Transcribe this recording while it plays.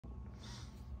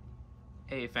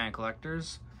Hey fan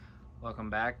collectors, welcome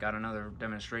back. Got another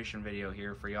demonstration video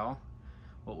here for y'all.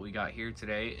 What we got here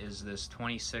today is this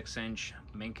 26-inch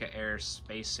Minka Aire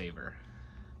Spacesaver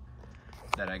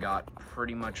that I got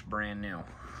pretty much brand new.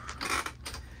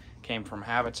 Came from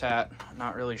Habitat.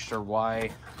 Not really sure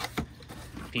why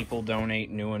people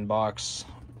donate new in-box,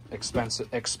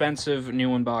 expensive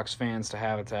new in-box fans to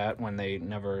Habitat when they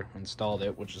never installed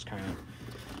it, which is kind of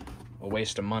a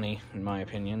waste of money in my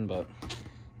opinion, but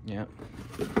yeah.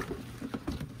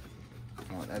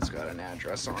 Well, that's got an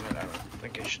address on it. I don't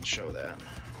think I should show that.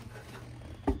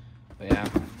 But yeah,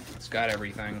 it's got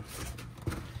everything.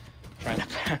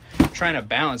 Trying to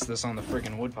balance this on the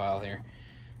freaking wood pile here.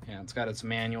 Yeah, it's got its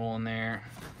manual in there.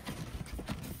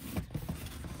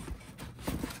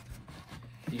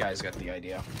 You guys got the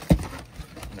idea.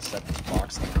 I'm gonna set this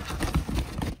box down.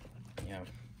 Yeah,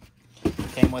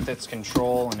 came with its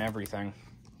control and everything.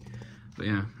 But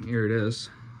yeah, here it is.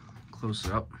 Close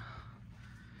it up.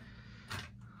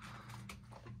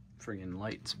 Friggin'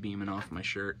 light's beaming off my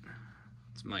shirt.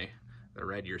 It's the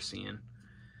red you're seeing.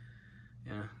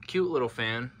 Yeah, cute little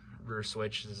fan. Rear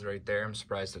switch is right there. I'm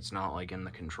surprised it's not like in the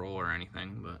control or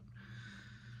anything, but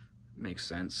it makes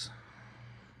sense.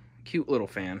 Cute little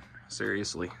fan,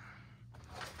 seriously.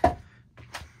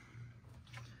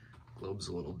 Globe's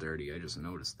a little dirty, I just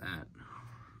noticed that.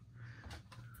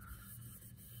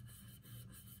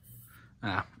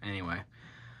 Anyway.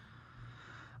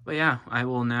 But yeah, I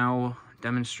will now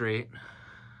demonstrate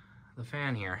the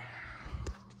fan here.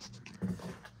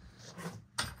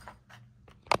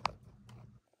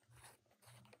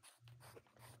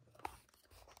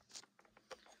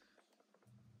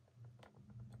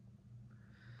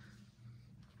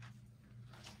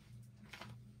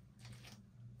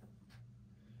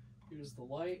 Here's the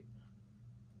light.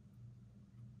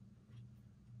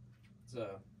 It's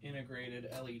a integrated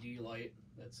LED light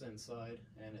that's inside,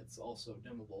 and it's also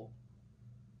dimmable.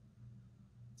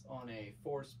 It's on a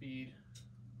 4-speed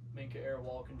Minka Aire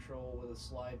wall control with a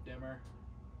slide dimmer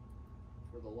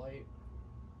for the light.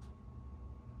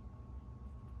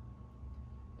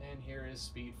 And here is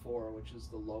speed 4, which is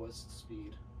the lowest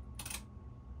speed.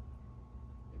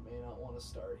 You may not want to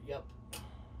start. Yep.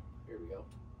 Here we go.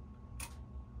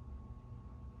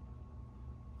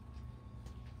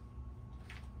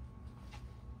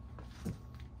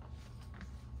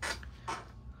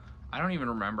 I don't even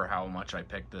remember how much I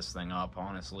picked this thing up,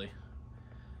 honestly.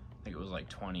 I think it was like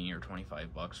 20 or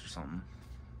 25 bucks or something.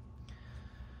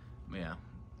 But yeah.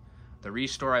 The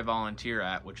restore I volunteer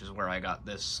at, which is where I got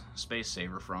this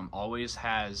Spacesaver from, always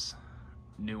has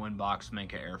new in-box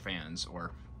Minka Aire fans,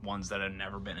 or ones that have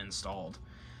never been installed,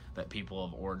 that people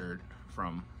have ordered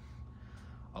from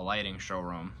a lighting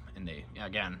showroom, and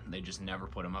they just never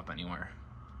put them up anywhere.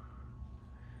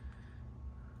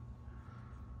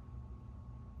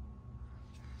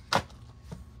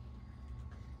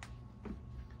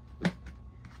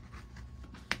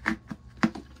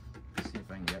 See if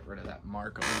I can get rid of that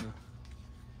mark on the...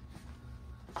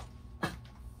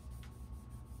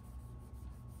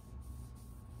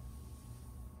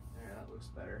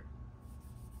 better.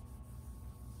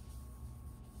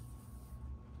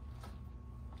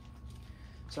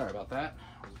 Sorry about that.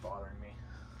 It was bothering me.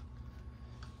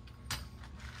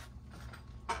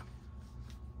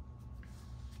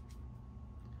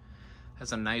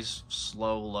 Has a nice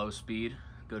slow low speed.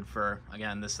 Good for,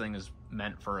 again, this thing is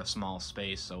meant for a small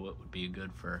space, so it would be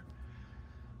good for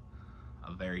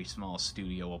a very small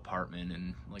studio apartment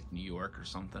in like New York or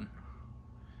something.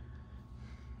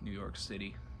 New York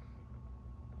City.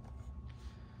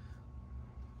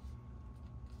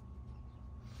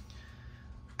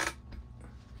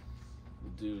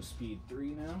 Do speed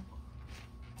 3 now.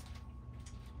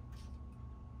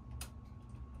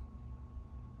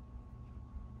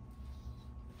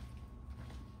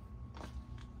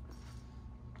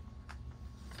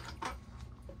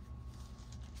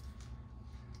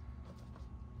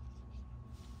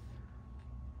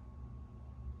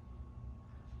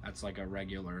 That's like a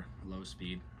regular low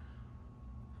speed.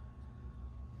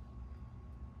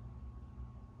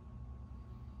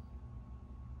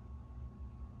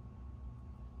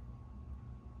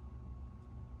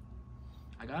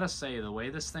 I gotta say, the way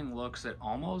this thing looks, it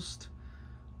almost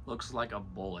looks like a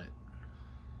bullet.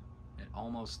 It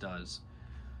almost does.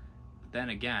 But then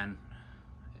again,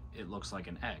 it looks like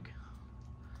an egg.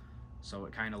 So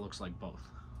it kind of looks like both.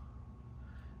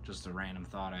 Just a random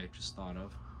thought I just thought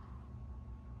of.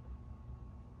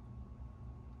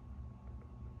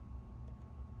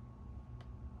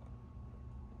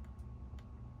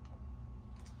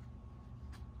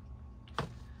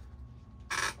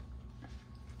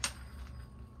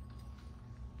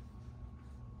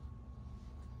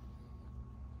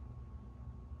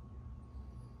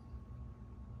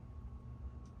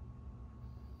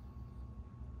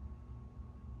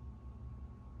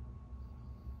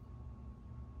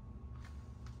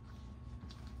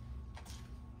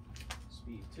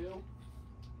 be 2.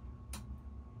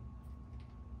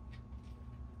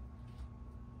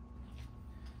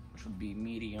 Which would be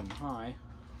medium high.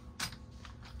 You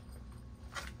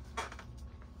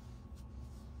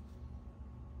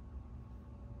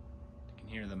can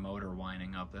hear the motor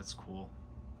winding up, that's cool.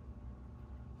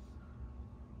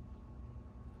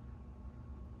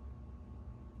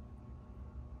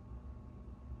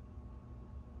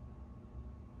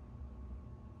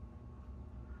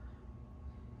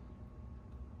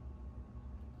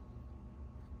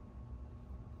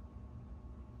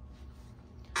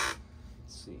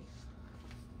 See,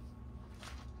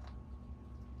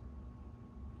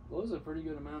 blows a pretty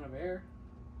good amount of air.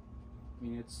 I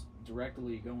mean, it's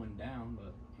directly going down,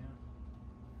 but yeah.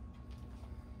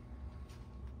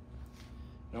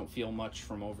 I don't feel much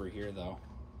from over here though.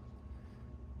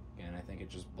 Again, I think it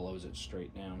just blows it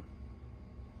straight down.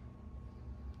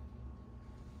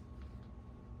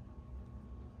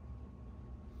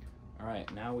 All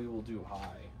right, now we will do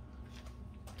high.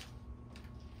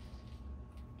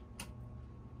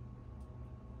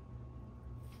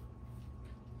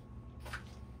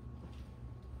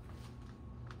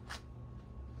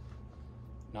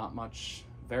 Not much,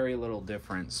 very little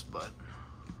difference, but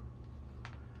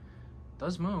it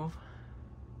does move.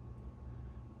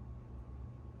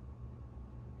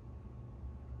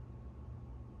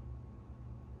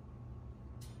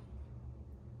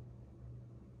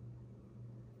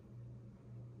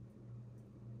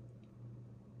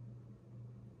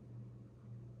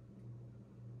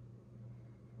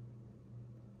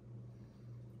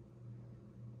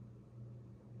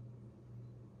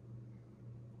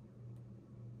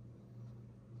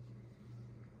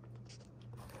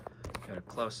 Got a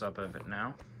close-up of it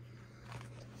now.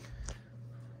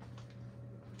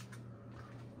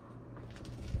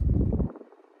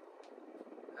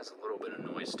 Has a little bit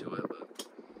of noise to it, but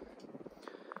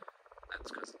that's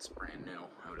because it's brand new.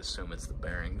 I would assume it's the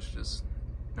bearings just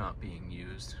not being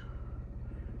used,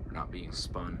 or not being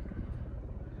spun,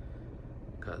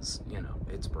 because, you know,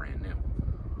 it's brand new.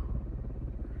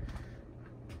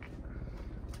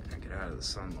 And get out of the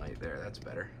sunlight there, that's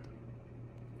better.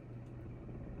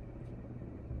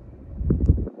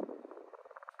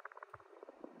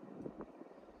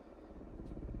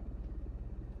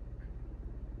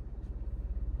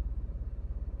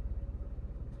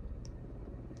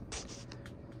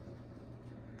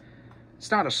 It's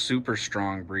not a super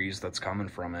strong breeze that's coming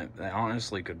from it. It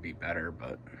honestly could be better,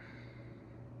 but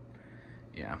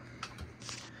yeah.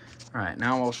 All right,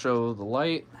 now I'll show the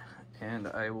light, and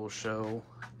I will show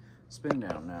spin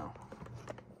down now.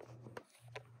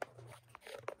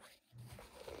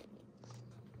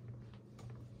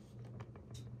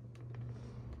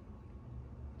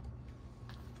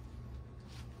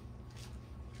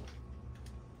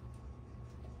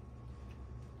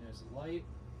 There's the light.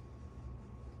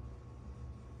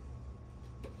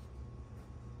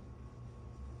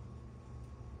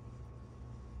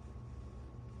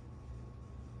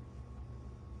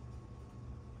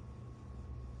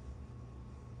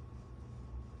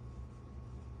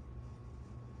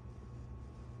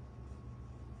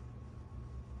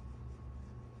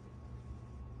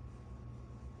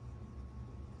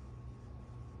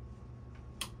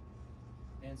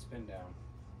 And spin down.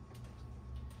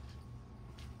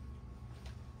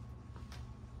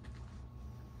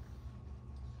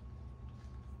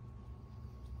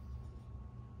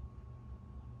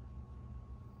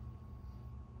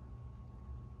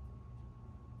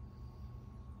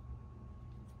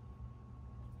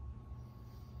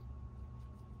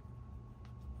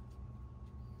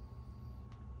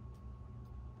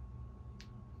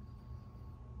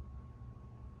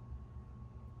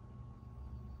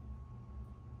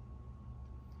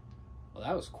 Well,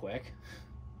 that was quick.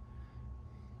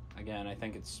 Again, I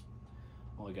think it's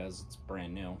only because it's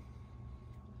brand new.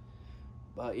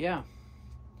 But yeah,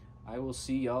 I will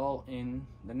see y'all in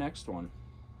the next one.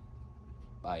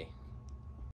 Bye.